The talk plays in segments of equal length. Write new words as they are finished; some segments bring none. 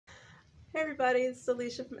Hey everybody, it's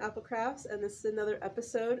Alicia from APLCrafts, and this is another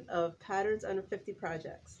episode of Patterns Under 50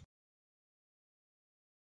 Projects.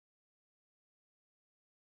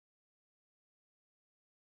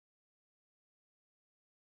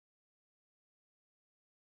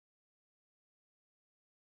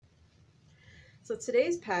 So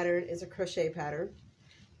today's pattern is a crochet pattern,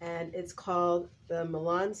 and it's called the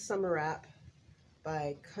Milan Summer Wrap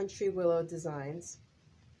by Willow Designs.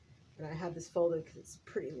 And I have this folded because it's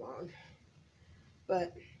pretty long.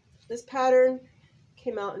 But this pattern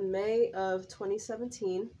came out in May of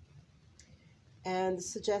 2017. And the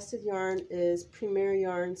suggested yarn is Premier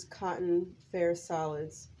Yarns Cotton Fair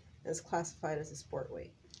Solids, and it's classified as a sport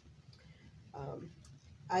weight.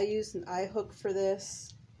 I used an eye hook for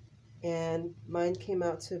this, and mine came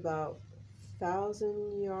out to about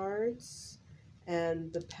 1,000 yards,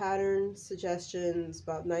 and the pattern suggestion is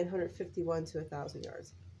about 951 to 1,000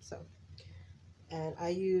 yards. And I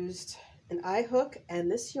used an eye hook, and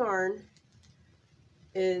this yarn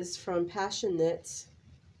is from Passion Knits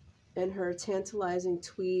and her Tantalizing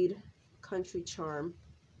Tweed Country Charm.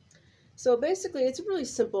 So basically it's a really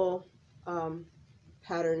simple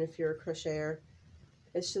pattern if you're a crocheter.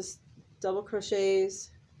 It's just double crochets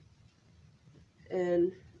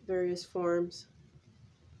in various forms.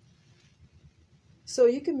 So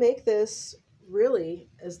you can make this really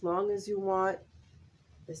as long as you want,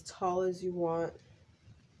 as tall as you want.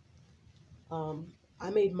 I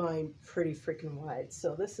made mine pretty freaking wide.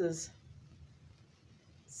 So this is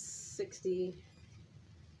 60,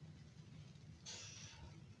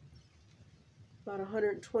 about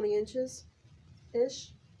 120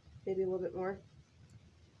 inches-ish, maybe a little bit more.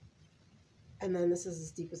 And then this is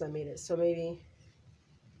as deep as I made it, so maybe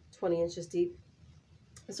 20 inches deep.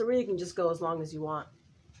 And so really you can just go as long as you want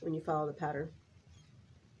when you follow the pattern.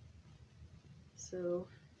 So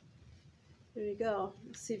there you go.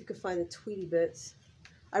 Let's see if you can find the tweedy bits.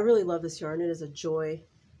 I really love this yarn. It is a joy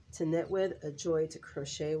to knit with, a joy to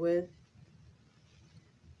crochet with.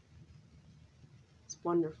 It's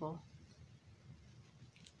wonderful.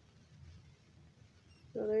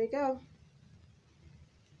 So there you go.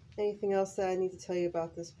 Anything else that I need to tell you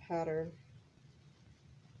about this pattern?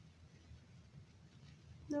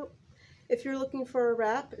 Nope. If you're looking for a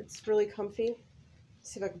wrap, it's really comfy.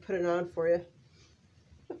 Let's see if I can put it on for you.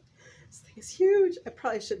 This thing is huge. I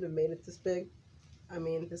probably shouldn't have made it this big. I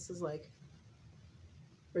mean, this is like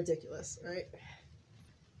ridiculous, right?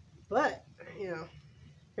 But, you know,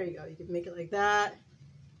 here you go. You can make it like that.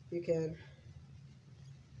 You can,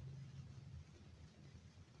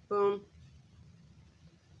 boom.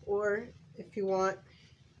 Or if you want,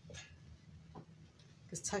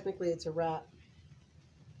 because technically it's a wrap,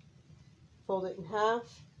 fold it in half.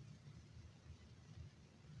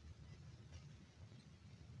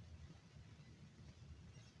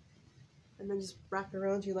 And then just wrap it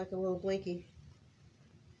around you like a little blankie.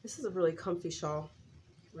 This is a really comfy shawl,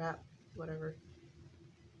 wrap, whatever.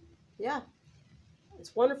 Yeah,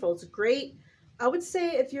 it's wonderful. It's great. I would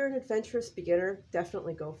say if you're an adventurous beginner,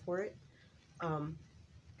 definitely go for it.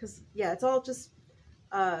 Because, yeah, it's all just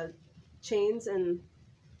chains and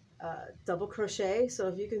double crochet. So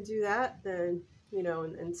if you can do that, then, you know,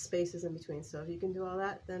 and spaces in between. So if you can do all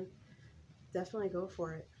that, then definitely go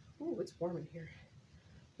for it. Ooh, it's warm in here.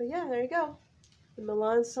 But yeah, there you go. The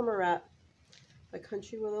Milan Summer Wrap by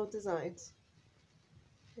Willow Designs.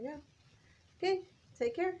 There you go. Okay,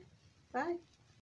 take care. Bye.